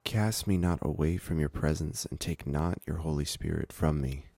cast me not away from your presence, and take not your Holy Spirit from me.